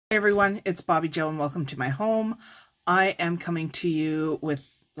Hey everyone, it's Bobbi-Jo and welcome to my home. I am coming to you with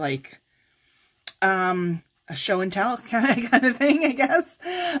like a show and tell kind of thing, I guess.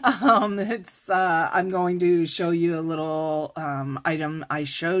 I'm going to show you a little item I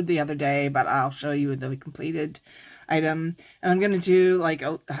showed the other day, but I'll show you the completed item. And I'm going to do like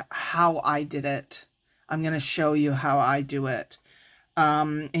how I did it. I'm going to show you how I do it.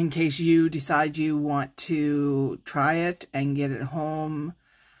 In case you decide you want to try it and get it home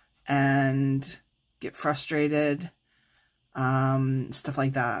and get frustrated, stuff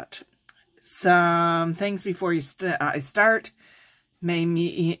like that. Some things before you start.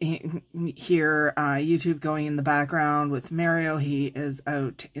 May hear YouTube going in the background with Mario. He is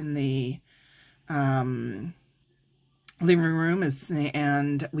out in the living room,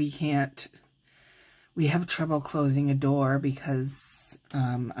 and we have trouble closing a door because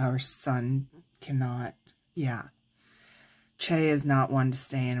our son cannot, Che is not one to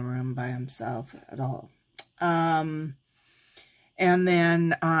stay in a room by himself at all. And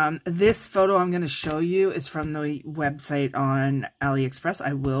then this photo I'm going to show you is from the website on AliExpress.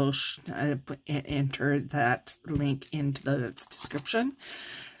 I will enter that link into the description.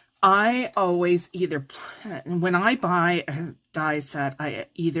 I always when I buy a die set, I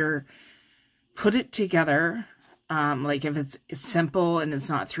either put it together, like if it's simple and it's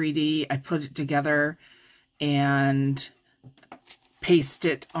not 3D, I put it together and paste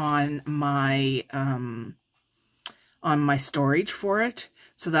it on my storage for it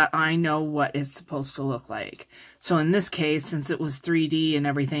so that I know what it's supposed to look like. So in this case, since it was 3D and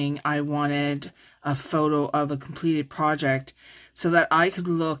everything, I wanted a photo of a completed project so that I could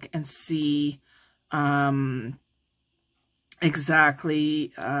look and see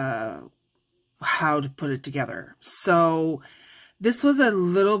exactly how to put it together. So this was a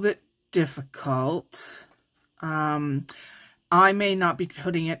little bit difficult. I may not be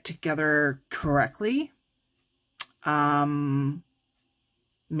putting it together correctly.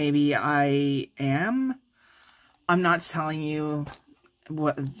 Maybe I am. I'm not telling you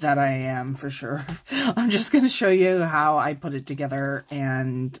that I am for sure. I'm just going to show you how I put it together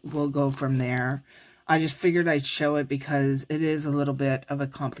and we'll go from there. I just figured I'd show it because it is a little bit of a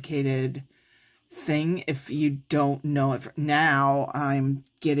complicated thing if you don't know it. Now I'm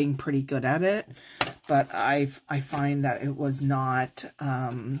getting pretty good at it, but I find that it was not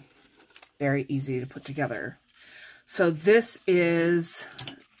very easy to put together. So this is,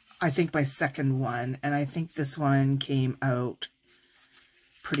 I think, my second one, and I think this one came out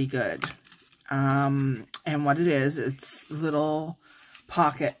pretty good. And what it is, it's little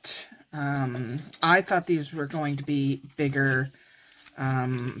pocket. I thought these were going to be bigger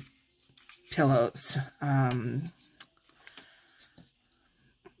pillows,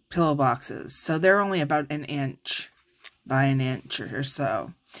 pillow boxes. So they're only about 1 inch by 1 inch or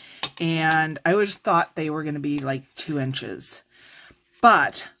so. And I always thought they were going to be like 2 inches.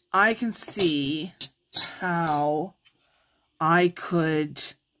 But I can see how I could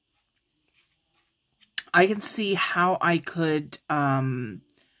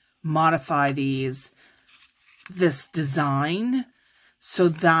modify this design so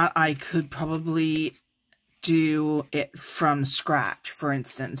that I could probably do it from scratch. For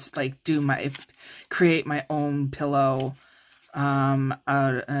instance, like create my own pillow out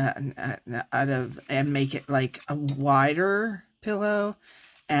of, and make it like a wider pillow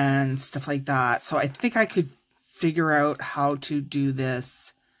and stuff like that. So I think I could figure out how to do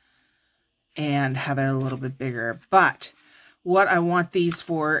this and have it a little bit bigger. But what I want these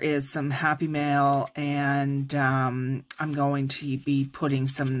for is some Happy Mail, and I'm going to be putting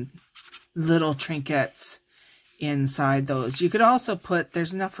some little trinkets inside those. You could also put,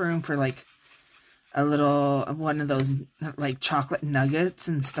 there's enough room for like a little one of those like chocolate nuggets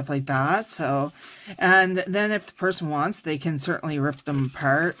and stuff like that. So, and then if the person wants, they can certainly rip them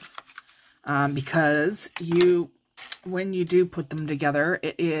apart, because when you do put them together,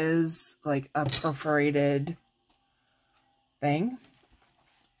 it is like a perforated thing.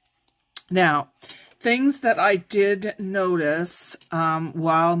 Now, things that I did notice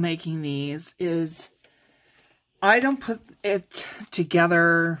while making these is I don't put it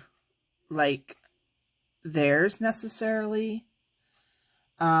together like theirs necessarily.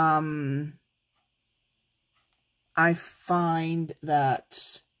 I find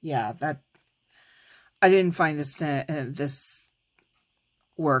that, that I didn't find this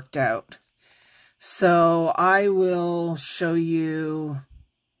worked out. So I will show you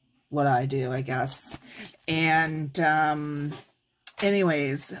what I do, I guess. And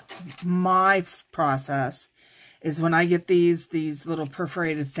anyways, my process is when I get these little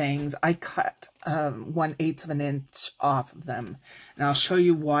perforated things, I cut 1/8 of an inch off of them. And I'll show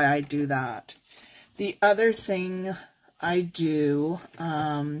you why I do that. The other thing I do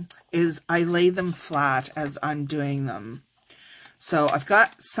is I lay them flat as I'm doing them. So I've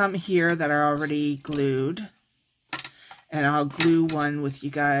got some here that are already glued. And I'll glue one with you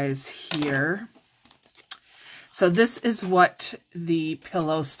guys here. So this is what the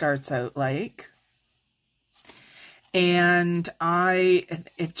pillow starts out like. And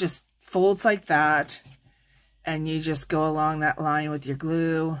it just folds like that. And you just go along that line with your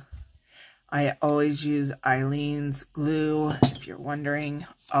glue. I always use Eileen's glue, if you're wondering.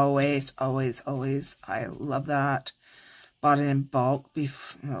 Always, always, always. I love that. Bought it in bulk.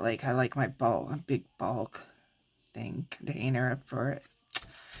 I like my bulk, a big bulk thing, container for it.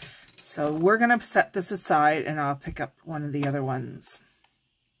 So we're going to set this aside and I'll pick up one of the other ones.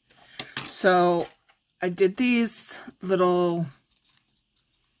 So I did these little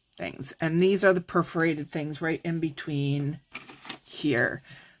things, and these are the perforated things right in between here.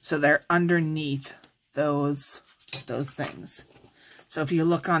 So they're underneath those things. So if you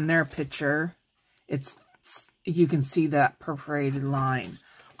look on their picture, you can see that perforated line.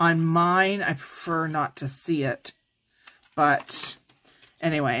 On mine, I prefer not to see it. But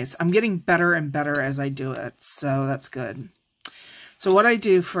anyways, I'm getting better and better as I do it. So that's good. So what I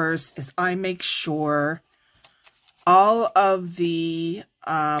do first is I make sure all of the,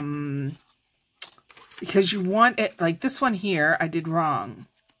 because you want it, like this one here, I did wrong.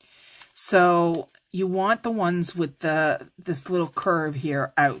 So you want the ones with this little curve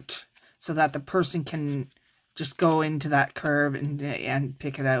here out so that the person can just go into that curve and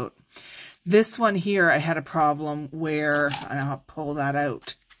pick it out. This one here, I had a problem where, and I'll pull that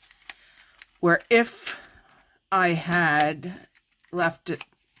out, where if I had left it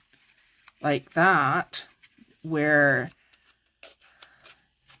like that, where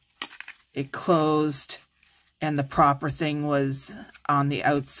it closed and the proper thing was on the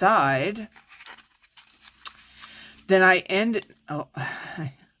outside, then I ended,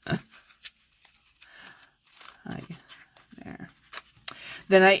 there.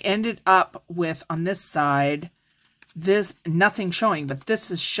 Then I ended up with, on this side, this, nothing showing, but this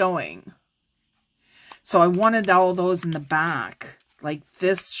is showing. So I wanted all those in the back. Like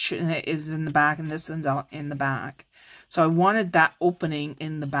this is in the back and this is in the back. So I wanted that opening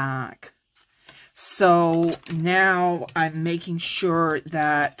in the back. So now I'm making sure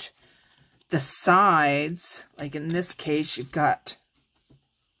that the sides, like in this case, you've got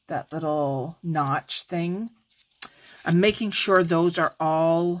that little notch thing. I'm making sure those are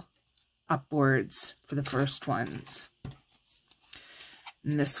all upwards for the first ones.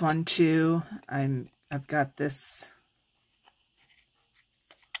 And this one too, I've got this.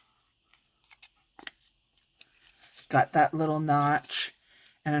 Got that little notch,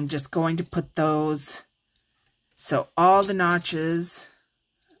 and I'm just going to put those. So all the notches,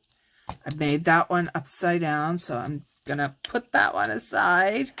 I made that one upside down, so I'm gonna put that one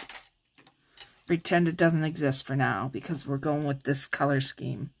aside. Pretend it doesn't exist for now because we're going with this color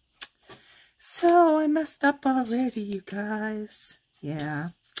scheme. So I messed up already, you guys. Yeah.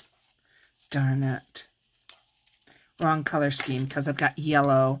 Darn it. Wrong color scheme because I've got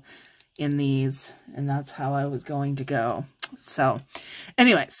yellow in these and that's how I was going to go. So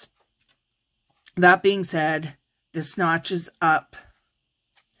anyways, that being said, this notch is up.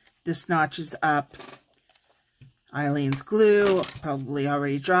 This notch is up. Eileen's glue, probably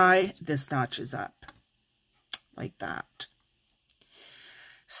already dry. This notch is up, like that.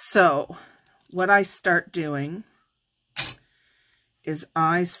 So, what I start doing is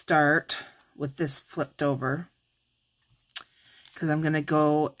I start with this flipped over, because I'm going to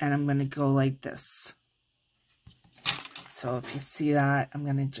go, and I'm going to go like this. So, if you see that, I'm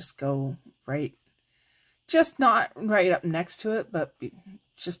going to just go right, just not right up next to it, but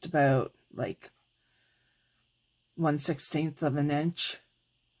just about like 1/16 of an inch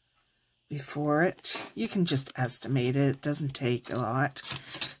before it. You can just estimate it. It doesn't take a lot.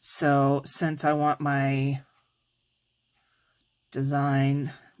 So since I want my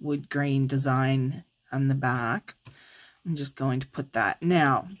design, wood grain design on the back, I'm just going to put that.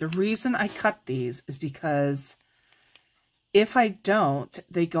 Now, the reason I cut these is because if I don't,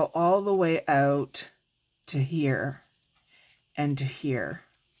 they go all the way out to here and to here.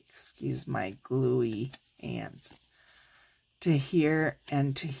 Excuse my gluey hands. To here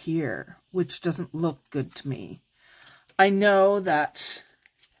and to here, which doesn't look good to me. I know that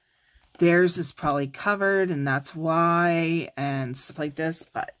theirs is probably covered and that's why and stuff like this,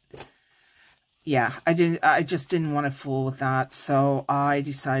 but yeah, I just didn't want to fool with that, so I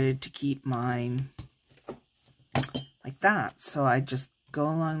decided to keep mine like that. So I just go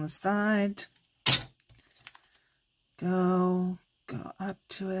along the side go up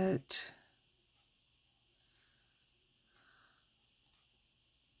to it.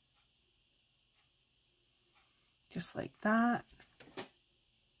 Just like that.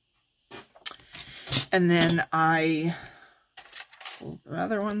 And then I pull the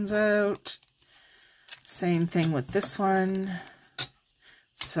other ones out. Same thing with this one.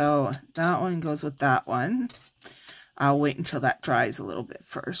 So that one goes with that one. I'll wait until that dries a little bit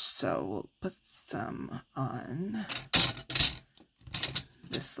first. So we'll put some on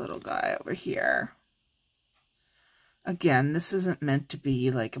this little guy over here. Again, this isn't meant to be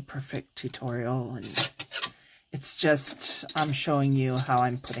like a perfect tutorial, and it's just, I'm showing you how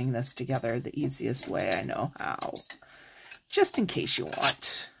I'm putting this together the easiest way I know how. Just in case you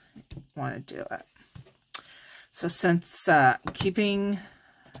want to do it. So since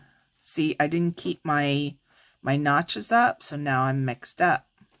see, I didn't keep my notches up, so now I'm mixed up.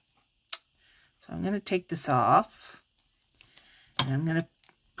 So I'm going to take this off, and I'm going to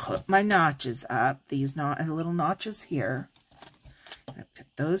put my notches up. These little notches here. I'm going to put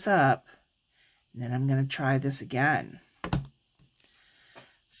those up, and then I'm going to try this again.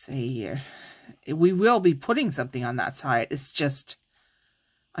 See, we will be putting something on that side. It's just,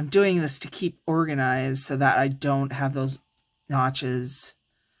 I'm doing this to keep organized so that I don't have those notches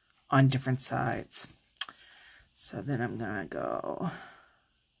on different sides. So then I'm going to go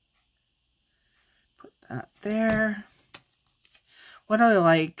put that there. What I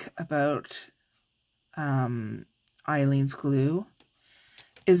like about Eileen's glue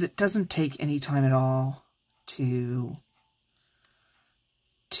is it doesn't take any time at all to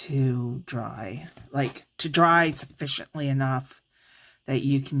dry. Like, to dry sufficiently enough that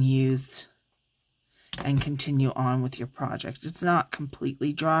you can use and continue on with your project. It's not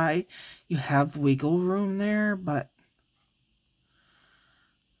completely dry. You have wiggle room there, but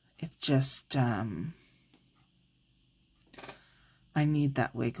it's just, I need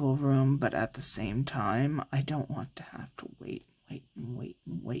that wiggle room, but at the same time, I don't want to have to wait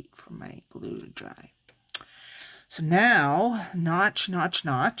for my glue to dry. So now, notch,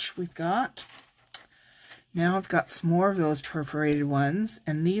 we've got. Now I've got some more of those perforated ones,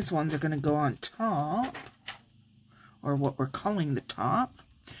 and these ones are going to go on top, or what we're calling the top.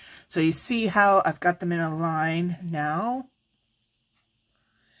 So you see how I've got them in a line now,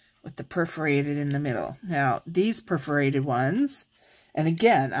 with the perforated in the middle. Now, these perforated ones, and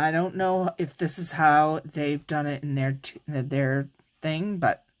again, I don't know if this is how they've done it in their thing,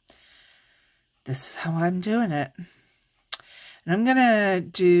 but this is how I'm doing it. And I'm going to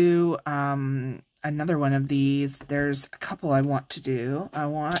do another one of these. There's a couple I want to do. I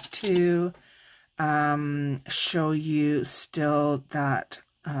want to show you still that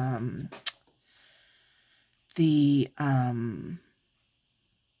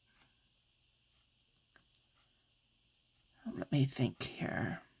let me think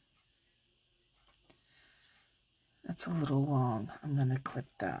here. That's a little long. I'm going to clip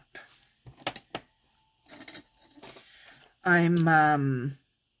that. I'm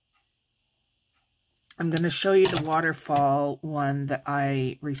going to show you the waterfall one that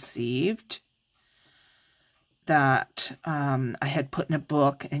I received that I had put in a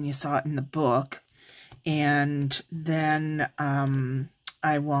book, and you saw it in the book. And then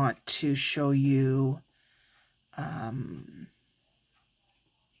I want to show you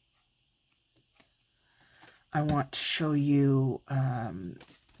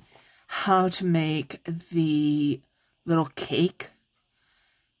how to make the little cake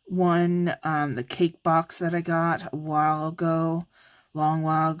one, the cake box that I got a while ago, long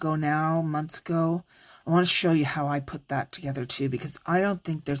while ago now, months ago. I want to show you how I put that together too, because I don't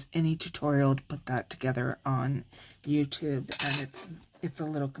think there's any tutorial to put that together on YouTube, and it's a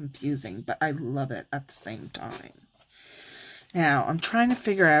little confusing, but I love it at the same time. Now, I'm trying to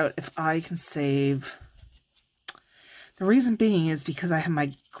figure out if I can save. The reason being is because I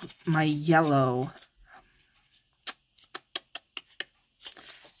have my yellow,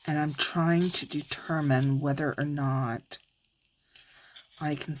 and I'm trying to determine whether or not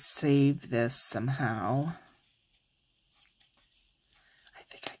I can save this somehow. I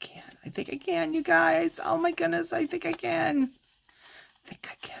think I can. I think I can, you guys. Oh my goodness, I think I can. I think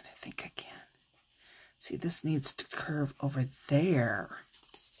I can. I think I can. See, this needs to curve over there.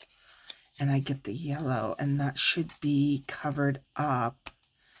 And I get the yellow, and that should be covered up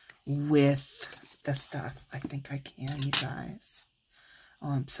with the stuff. I think I can, you guys. Oh,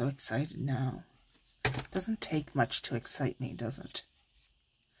 I'm so excited now. It doesn't take much to excite me, does it?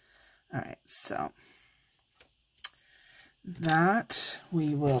 All right, so that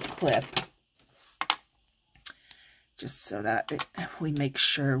we will clip just so that we make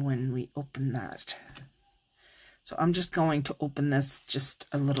sure when we open that. So I'm just going to open this just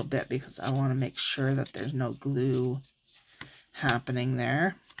a little bit because I want to make sure that there's no glue happening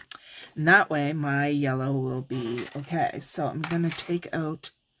there. And that way my yellow will be okay. So I'm going to take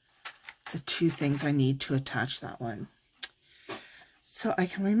out the two things I need to attach that one, so I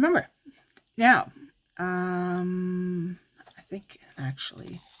can remember. Now, I think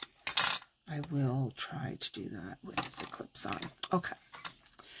actually I will try to do that with the clips on. Okay.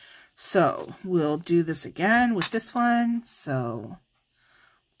 So we'll do this again with this one. So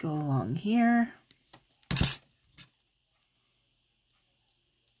go along here.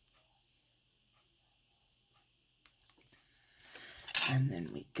 And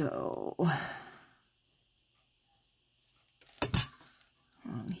then we go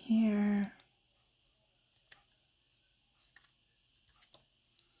along here.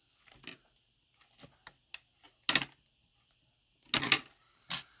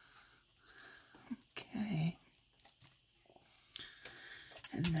 Okay.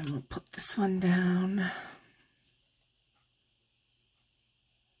 And then we'll put this one down.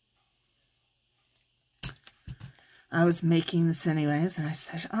 I was making this anyways, and I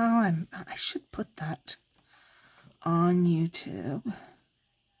said, oh, I should put that on YouTube,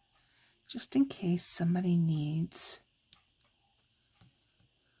 just in case somebody needs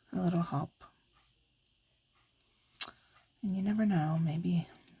a little help. And you never know, maybe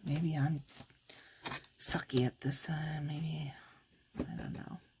I'm sucky at this, maybe, I don't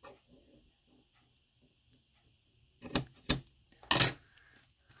know.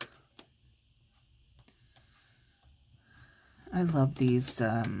 I love these.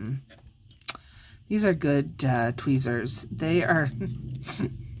 These are good tweezers. They are,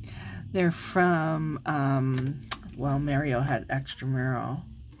 they're from, well, Mario had extramural.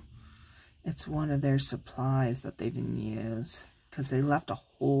 It's one of their supplies that they didn't use because they left a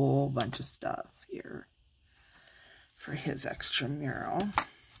whole bunch of stuff here for his extramural.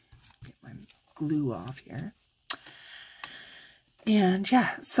 Get my glue off here. And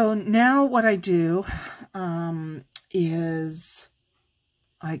yeah, so now what I do, is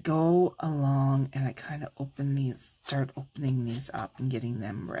I go along and I kind of start opening these up and getting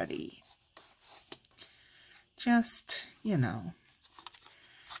them ready. Just, you know,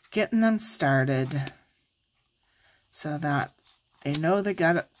 getting them started so that they know they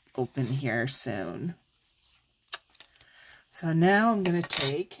got to open here soon. So now I'm going to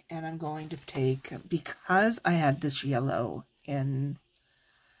take, because I had this yellow in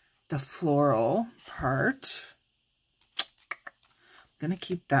the floral part, I'm going to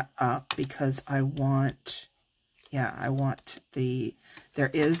keep that up because I want, there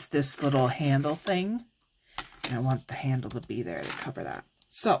is this little handle thing, and I want the handle to be there to cover that.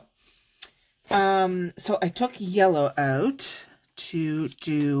 So, so I took yellow out to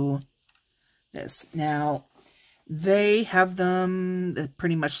do this. Now, they have them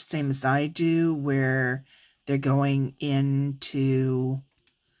pretty much the same as I do, where they're going into,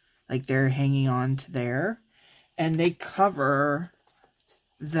 like they're hanging on to there, and they cover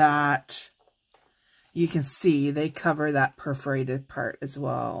that, you can see they cover that perforated part as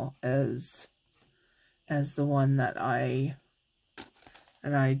well as the one that I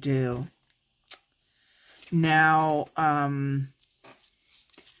do. Now,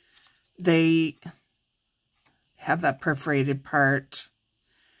 they have that perforated part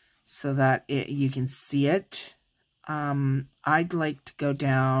so that you can see it. I'd like to go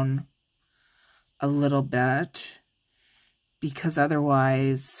down a little bit because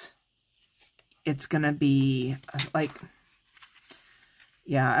otherwise it's gonna be like,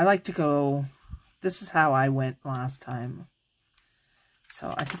 yeah, I like to go, this is how I went last time.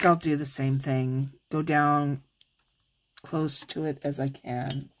 So I think I'll do the same thing, go down close to it as I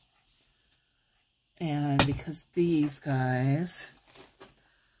can. And because these guys,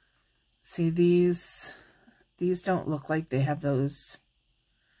 see, these don't look like they have those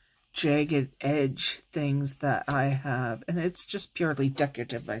jagged edge things that I have, and it's just purely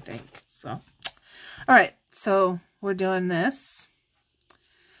decorative, I think. So, all right, so we're doing this.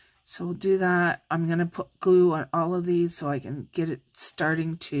 So we'll do that. I'm gonna put glue on all of these so I can get it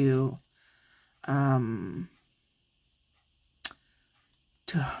starting to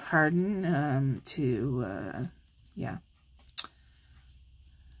harden, yeah,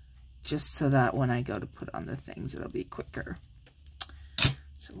 just so that when I go to put on the things, it'll be quicker.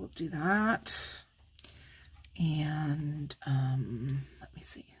 So we'll do that. And let me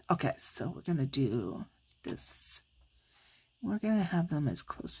see. Okay, so we're gonna do this. We're gonna have them as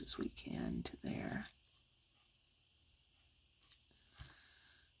close as we can to there.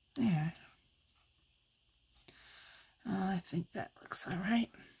 There. I think that looks all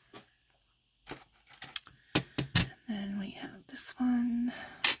right. Then we have this one.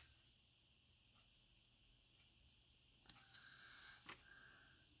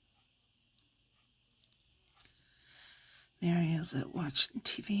 Mario's at watching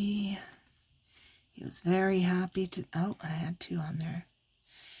TV. He was very happy to, oh, I had 2 on there.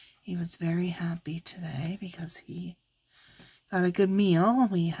 He was very happy today because he got a good meal.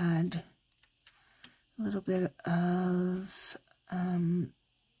 We had a little bit of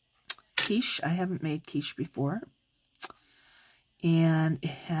quiche. I haven't made quiche before. And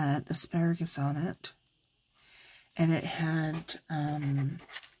it had asparagus on it. And it had,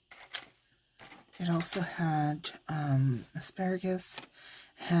 it also had asparagus,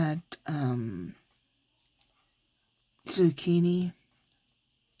 had zucchini,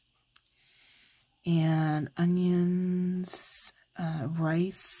 and onions,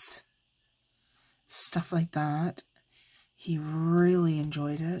 rice, stuff like that. He really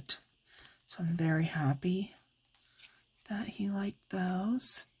enjoyed it, so I'm very happy that he liked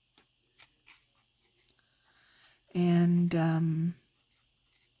those. And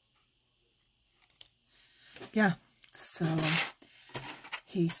yeah, so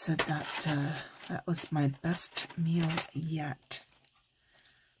he said that that was my best meal yet.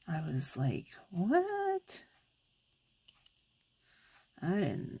 I was like, what? I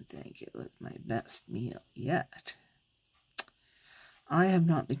didn't think it was my best meal yet. I have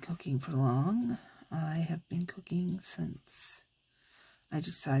not been cooking for long. I have been cooking since I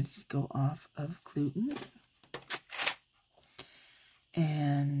decided to go off of gluten.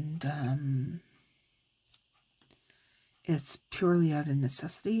 And it's purely out of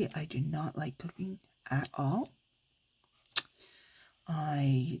necessity. I do not like cooking at all.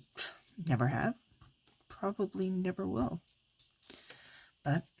 I never have. Probably never will.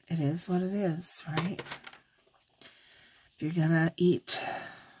 But it is what it is, right? If you're gonna eat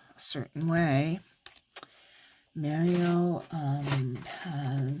a certain way, Mario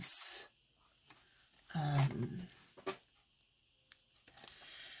has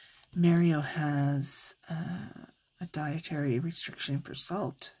a dietary restriction for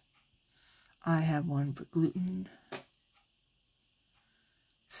salt. I have one for gluten.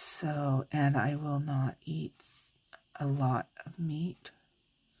 So, and I will not eat a lot of meat.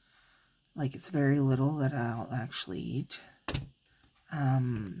 Like, it's very little that I'll actually eat.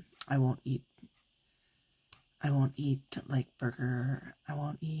 I won't eat like burger. I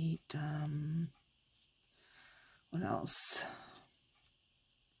won't eat, what else?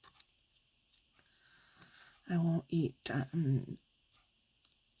 I won't eat,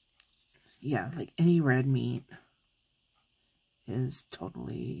 yeah, like any red meat is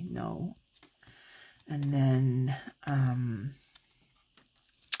totally no. And then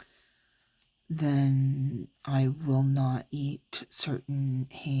I will not eat certain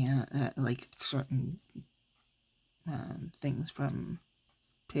certain things from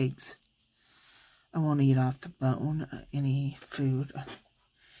pigs. I won't eat off the bone any food.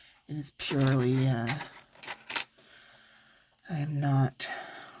 It is purely, I am not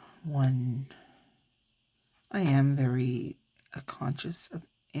one, I am very conscious of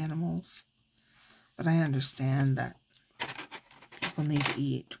animals, but I understand that people need to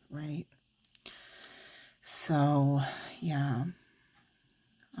eat, right? So, yeah,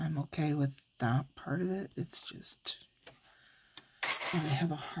 I'm okay with that part of it. It's just, I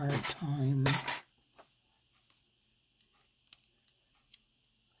have a hard time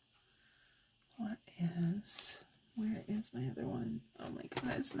where is my other one? Oh my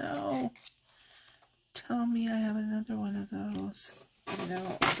goodness, no. Tell me I have another one of those.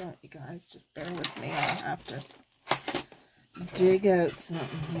 No, I don't, you guys. Just bear with me. I'll have to dig out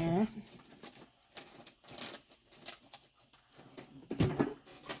something here.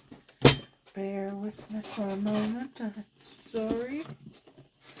 Bear with me for a moment. I'm sorry.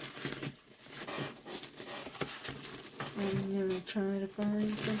 I'm going to try to find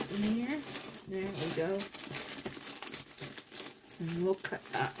something here. There we go. And we'll cut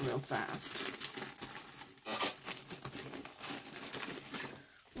that real fast.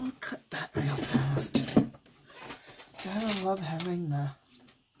 We'll cut that real fast. I love having the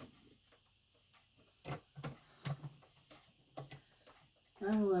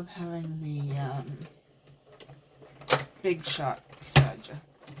big shot beside you.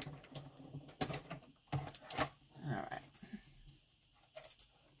 Alright.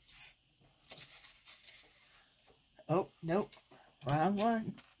 Oh, nope. Wrong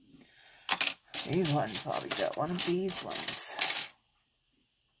one. These ones probably got one of these ones.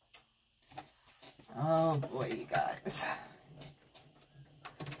 Oh boy, you guys.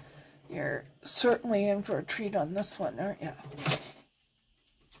 You're certainly in for a treat on this one, aren't you?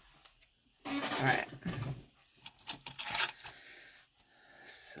 Alright.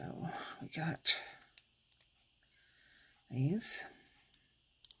 So we got these.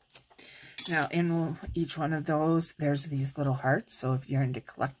 Now in each one of those, there's these little hearts. So if you're into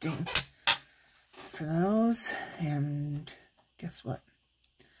collecting for those, and guess what?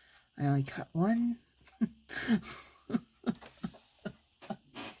 I only cut one.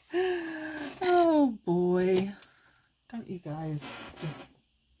 Oh boy. Don't you guys just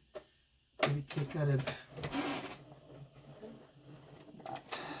get a kick out of that?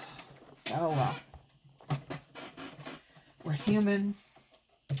 Oh well. We're human.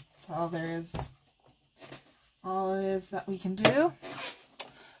 That's all there is. All it is that we can do.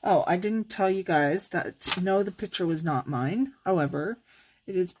 Oh, I didn't tell you guys that, no, the picture was not mine. However,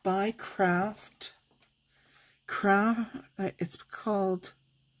 it is by Craft. It's called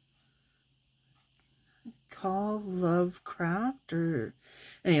Love Craft, or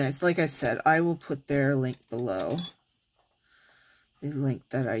anyways, like I said, I will put their link below. The link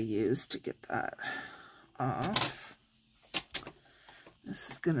that I used to get that off.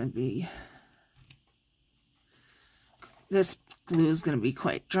 This is going to be, this glue is going to be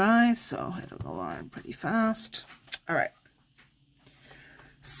quite dry, so it'll go on pretty fast. All right.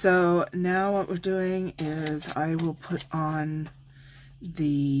 So now what we're doing is I will put on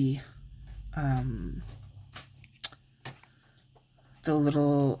the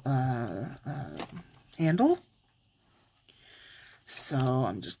little handle. So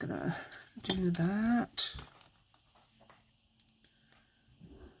I'm just gonna do that.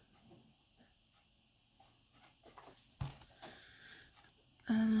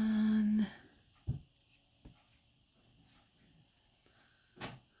 And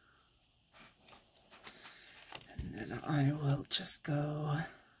then I will just go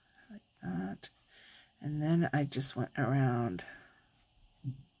like that. And then I just went around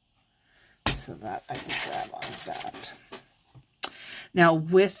so that I can grab onto that. Now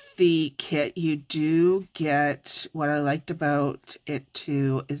with the kit, you do get, what I liked about it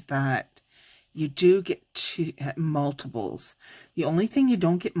too is that you do get multiples. The only thing you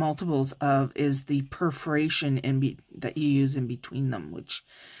don't get multiples of is the perforation that you use in between them, which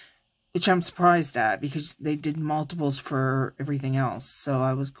I'm surprised at, because they did multiples for everything else. So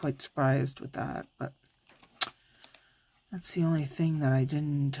I was quite surprised with that, but that's the only thing that I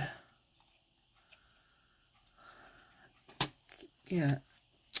didn't. Yeah.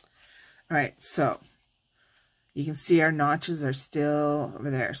 All right, so you can see our notches are still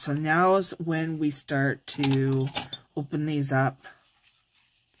over there. So now is when we start to open these up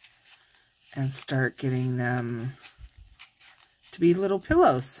and start getting them to be little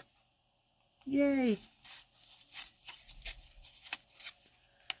pillows. Yay.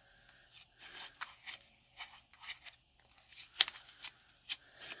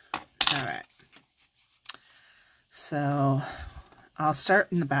 All right. So I'll start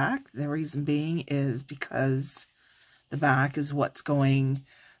in the back. The reason being is because the back is what's going,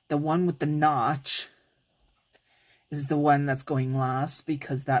 the one with the notch is the one that's going last,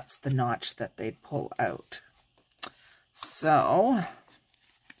 because that's the notch that they pull out. So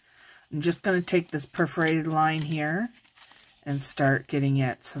I'm just going to take this perforated line here and start getting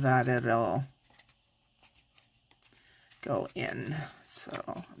it so that it'll go in. So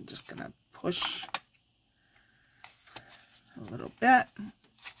I'm just going to push a little bit,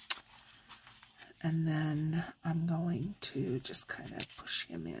 and then I'm going to just kind of push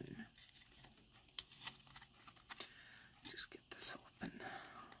him in. Just get this open.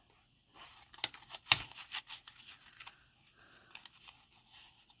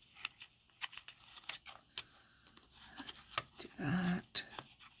 Do that,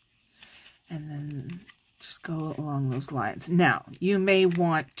 and then just go along those lines. Now you may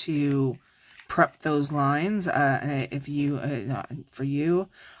want to prep those lines if you for you.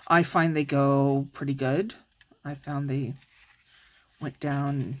 I find they go pretty good. I found they went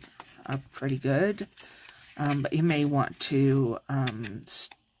down pretty good, but you may want to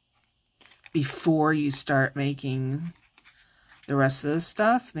before you start making the rest of the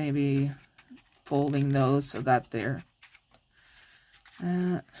stuff, maybe folding those so that they're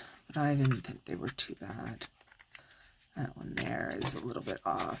but I didn't think they were too bad. That one there is a little bit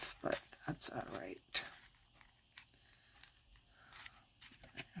off, but that's all right.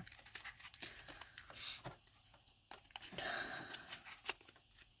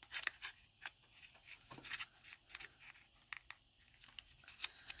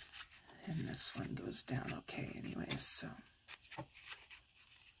 And this one goes down okay anyways, so.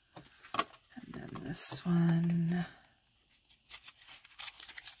 And then this one.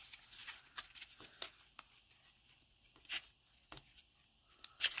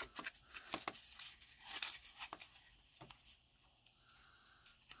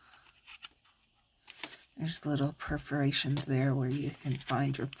 There's little perforations there where you can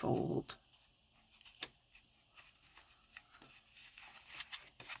find your fold.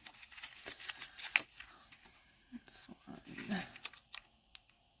 This one.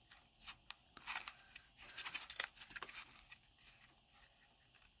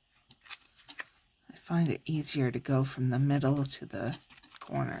 I find it easier to go from the middle to the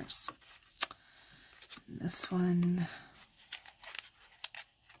corners. And this one.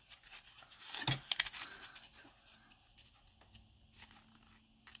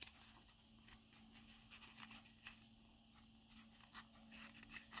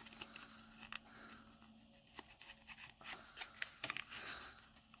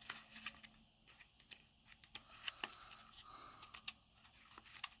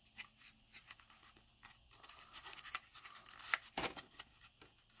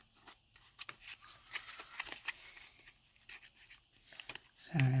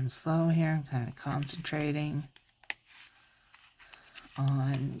 Sorry, I'm slow here. I'm kind of concentrating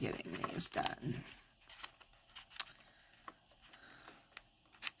on getting these done.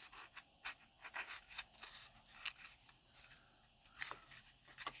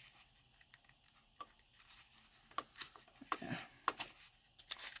 Yeah.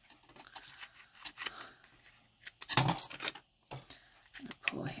 I'm gonna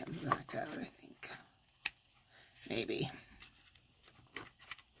pull him back out, I think. Maybe.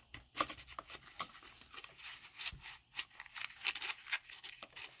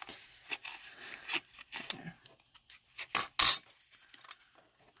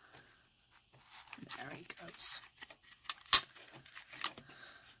 There he goes.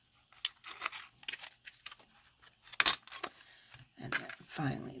 And then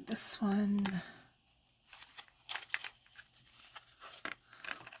finally this one.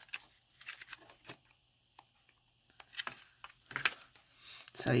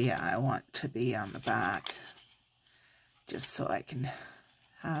 So yeah, I want to be on the back just so I can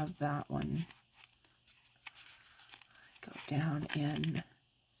have that one go down in,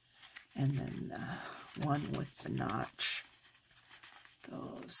 and then the one with the notch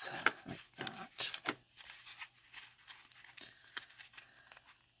goes like that.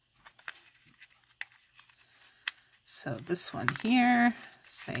 So this one here,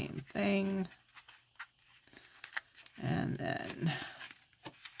 same thing. And then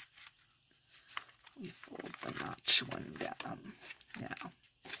we fold the notch one down. Now,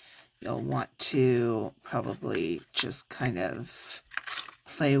 you'll want to probably just kind of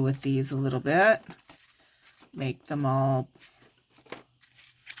play with these a little bit. Make them all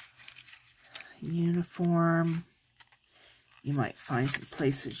uniform. You might find some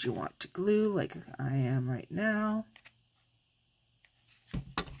places you want to glue, like I am right now.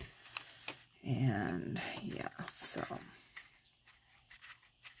 And yeah,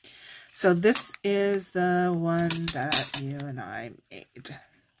 so this is the one that you and I made.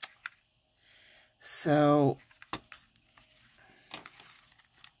 So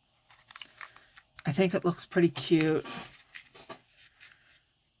I think it looks pretty cute.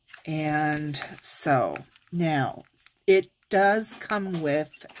 And so now it does come with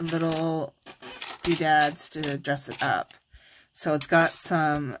little doodads to dress it up. So it's got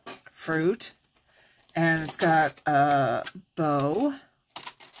some fruit, and it's got a bow.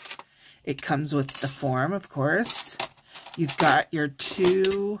 It comes with the form, of course. You've got your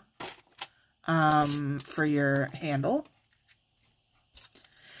two for your handle.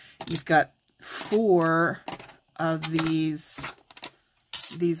 You've got 4 of these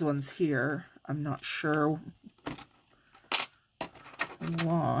ones here. I'm not sure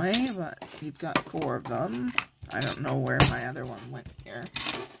why, but you've got 4 of them. I don't know where my other one went here.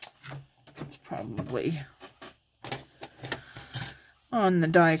 It's probably on the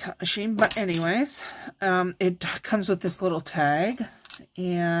die cut machine. But anyways, it comes with this little tag.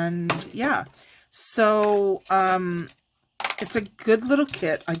 And yeah, so it's a good little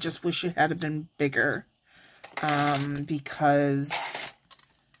kit. I just wish it had been bigger, because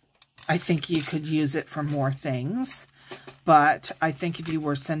I think you could use it for more things. But I think if you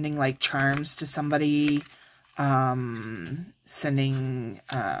were sending like charms to somebody, sending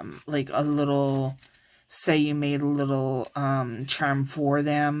like a little, say you made a little charm for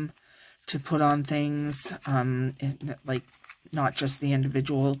them to put on things, like not just the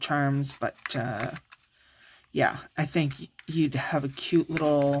individual charms, but yeah, I think you'd have a cute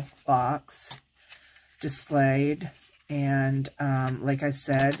little box displayed. And like I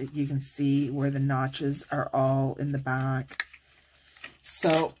said, you can see where the notches are all in the back.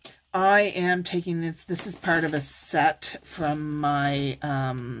 So I am taking this. This is part of a set from my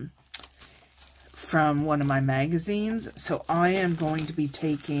from one of my magazines. So I am going to be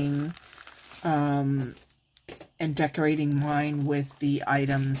taking and decorating mine with the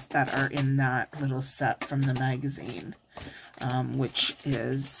items that are in that little set from the magazine, which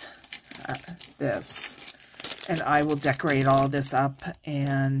is this. And I will decorate all this up,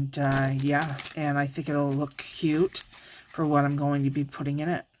 and yeah, and I think it'll look cute for what I'm going to be putting in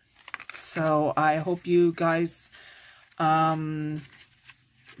it. So I hope you guys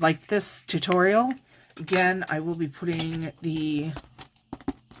like this tutorial. Again, I will be putting the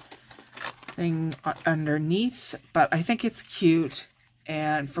thing underneath, but I think it's cute,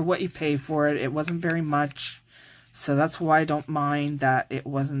 and for what you pay for it, it wasn't very much, so that's why I don't mind that it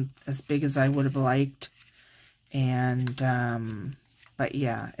wasn't as big as I would have liked. And but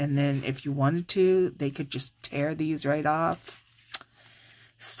yeah, and then if you wanted to, they could just tear these right off,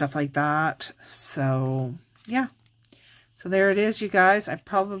 stuff like that. So yeah, so there it is, you guys. I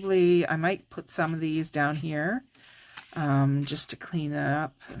might put some of these down here, just to clean it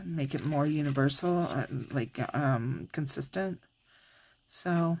up and make it more universal, consistent.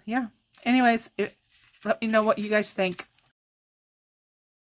 So yeah, anyways, let me know what you guys think.